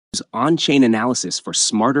use on-chain analysis for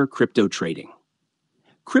smarter crypto trading.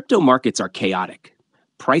 Crypto markets are chaotic.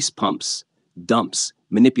 Price pumps, dumps,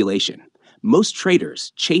 manipulation. Most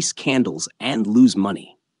traders chase candles and lose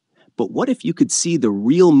money. But what if you could see the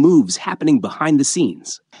real moves happening behind the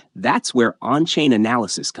scenes? That's where on-chain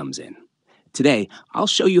analysis comes in. Today, I'll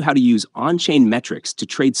show you how to use on-chain metrics to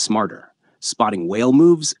trade smarter, spotting whale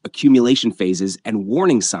moves, accumulation phases, and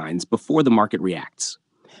warning signs before the market reacts.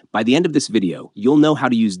 By the end of this video, you'll know how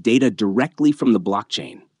to use data directly from the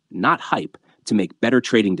blockchain, not hype, to make better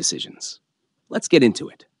trading decisions. Let's get into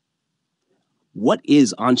it. What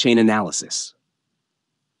is on-chain analysis?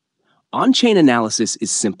 On-chain analysis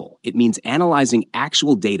is simple. It means analyzing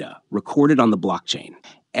actual data recorded on the blockchain.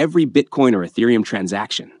 Every Bitcoin or Ethereum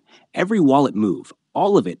transaction, every wallet move,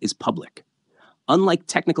 all of it is public. Unlike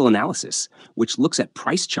technical analysis, which looks at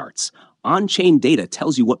price charts, on-chain data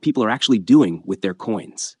tells you what people are actually doing with their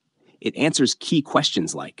coins. It answers key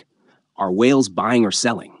questions like, are whales buying or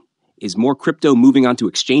selling? Is more crypto moving onto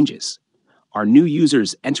exchanges? Are new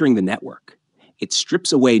users entering the network? It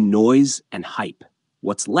strips away noise and hype.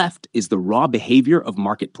 What's left is the raw behavior of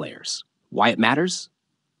market players. Why it matters?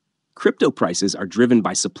 Crypto prices are driven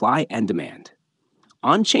by supply and demand.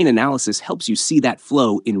 On-chain analysis helps you see that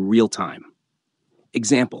flow in real time.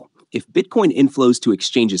 Example, if Bitcoin inflows to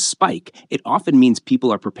exchanges spike, it often means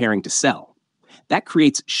people are preparing to sell. That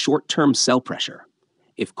creates short-term sell pressure.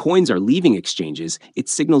 If coins are leaving exchanges, it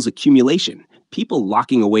signals accumulation, people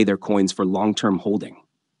locking away their coins for long-term holding.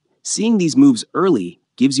 Seeing these moves early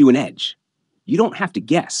gives you an edge. You don't have to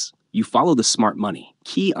guess. You follow the smart money.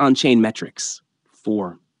 Key on-chain metrics.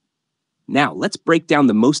 4. Now, let's break down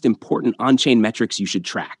the most important on-chain metrics you should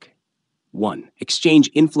track. 1.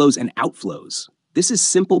 Exchange inflows and outflows. This is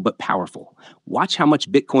simple but powerful. Watch how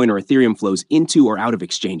much Bitcoin or Ethereum flows into or out of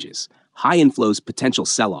exchanges. High inflows, potential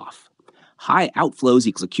sell-off. High outflows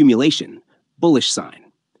equals accumulation, bullish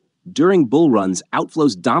sign. During bull runs,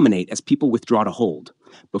 outflows dominate as people withdraw to hold.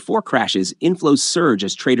 Before crashes, inflows surge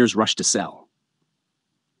as traders rush to sell.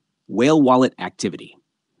 Whale wallet activity.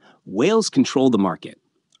 Whales control the market.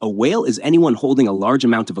 A whale is anyone holding a large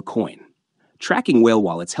amount of a coin. Tracking whale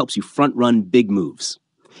wallets helps you front-run big moves.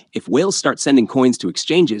 If whales start sending coins to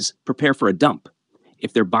exchanges, prepare for a dump.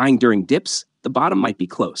 If they're buying during dips, the bottom might be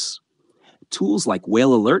close. Tools like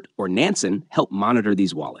Whale Alert or Nansen help monitor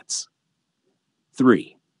these wallets.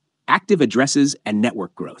 3. Active addresses and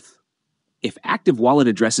network growth. If active wallet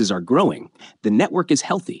addresses are growing, the network is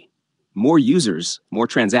healthy. More users, more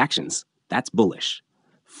transactions. That's bullish.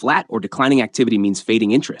 Flat or declining activity means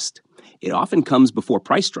fading interest. It often comes before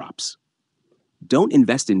price drops. Don't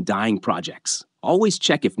invest in dying projects. Always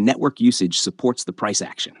check if network usage supports the price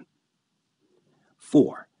action.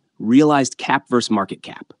 4. Realized cap versus market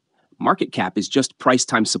cap. Market cap is just price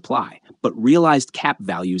times supply, but realized cap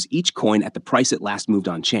values each coin at the price it last moved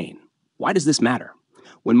on chain. Why does this matter?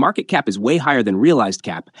 When market cap is way higher than realized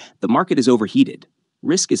cap, the market is overheated.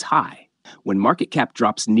 Risk is high. When market cap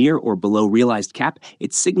drops near or below realized cap,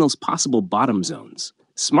 it signals possible bottom zones.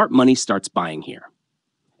 Smart money starts buying here.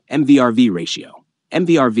 MVRV ratio.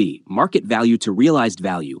 MVRV, market value to realized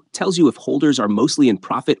value, tells you if holders are mostly in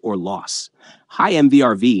profit or loss. High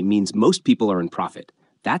MVRV means most people are in profit.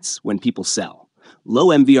 That's when people sell. Low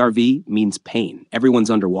MVRV means pain.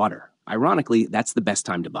 Everyone's underwater. Ironically, that's the best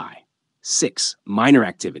time to buy. 6. Miner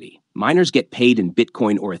activity. Miners get paid in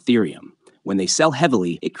Bitcoin or Ethereum. When they sell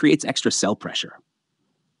heavily, it creates extra sell pressure.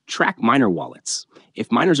 Track miner wallets.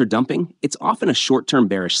 If miners are dumping, it's often a short-term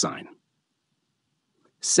bearish sign.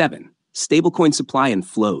 7. Stablecoin supply and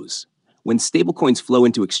flows. When stablecoins flow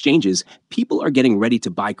into exchanges, people are getting ready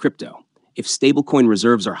to buy crypto. If stablecoin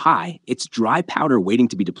reserves are high, it's dry powder waiting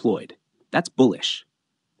to be deployed. That's bullish.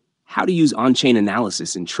 How to use on-chain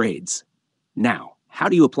analysis in trades. Now, how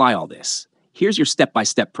do you apply all this? Here's your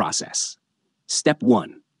step-by-step process. Step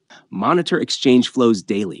 1. Monitor exchange flows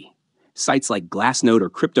daily. Sites like Glassnode or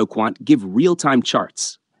CryptoQuant give real-time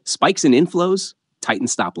charts. Spikes in inflows, tighten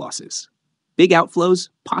stop losses. Big outflows,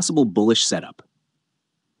 possible bullish setup.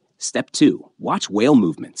 Step 2. Watch whale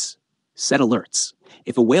movements. Set alerts.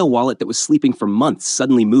 If a whale wallet that was sleeping for months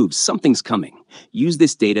suddenly moves, something's coming. Use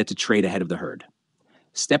this data to trade ahead of the herd.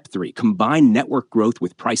 Step 3. Combine network growth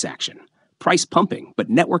with price action. Price pumping, but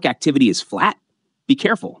network activity is flat? Be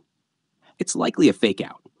careful. It's likely a fake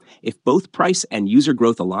out. If both price and user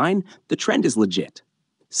growth align, the trend is legit.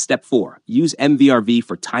 Step 4. Use MVRV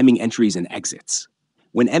for timing entries and exits.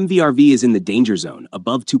 When MVRV is in the danger zone,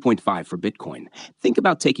 above 2.5 for Bitcoin, think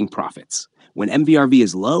about taking profits. When MVRV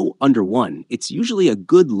is low, under 1, it's usually a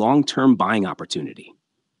good long-term buying opportunity.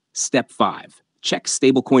 Step 5. Check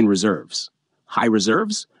stablecoin reserves. High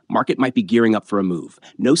reserves? Market might be gearing up for a move.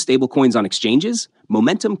 No stablecoins on exchanges?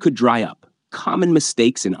 Momentum could dry up. Common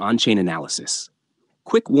mistakes in on-chain analysis.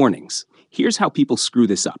 Quick warnings. Here's how people screw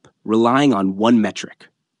this up, relying on one metric.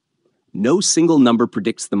 No single number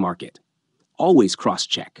predicts the market. Always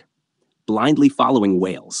cross-check. Blindly following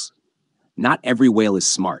whales. Not every whale is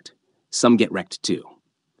smart. Some get wrecked too.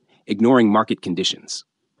 Ignoring market conditions.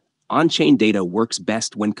 On-chain data works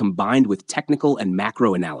best when combined with technical and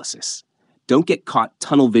macro analysis. Don't get caught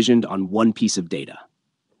tunnel-visioned on one piece of data.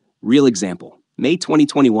 Real example. May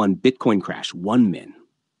 2021 Bitcoin crash 1 min.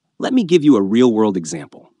 Let me give you a real-world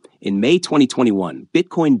example. In May 2021,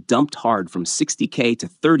 Bitcoin dumped hard from 60K to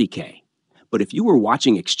 30K. But if you were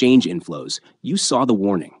watching exchange inflows, you saw the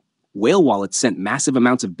warning. Whale wallets sent massive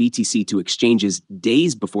amounts of BTC to exchanges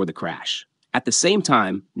days before the crash. At the same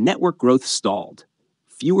time, network growth stalled.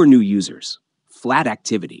 Fewer new users. Flat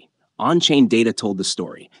activity. On-chain data told the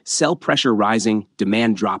story. Sell pressure rising,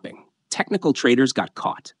 demand dropping. Technical traders got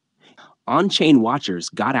caught. On-chain watchers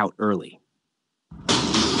got out early.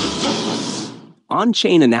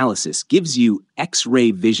 On-chain analysis gives you X-ray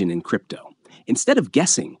vision in crypto. Instead of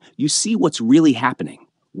guessing, you see what's really happening,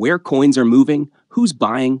 where coins are moving, who's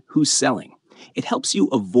buying, who's selling. It helps you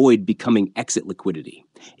avoid becoming exit liquidity.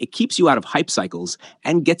 It keeps you out of hype cycles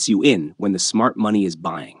and gets you in when the smart money is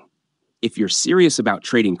buying. If you're serious about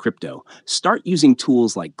trading crypto, start using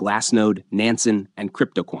tools like Glassnode, Nansen, and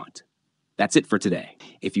CryptoQuant. That's it for today.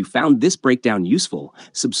 If you found this breakdown useful,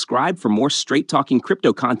 subscribe for more straight-talking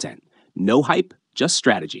crypto content. No hype, just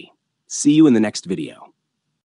strategy. See you in the next video.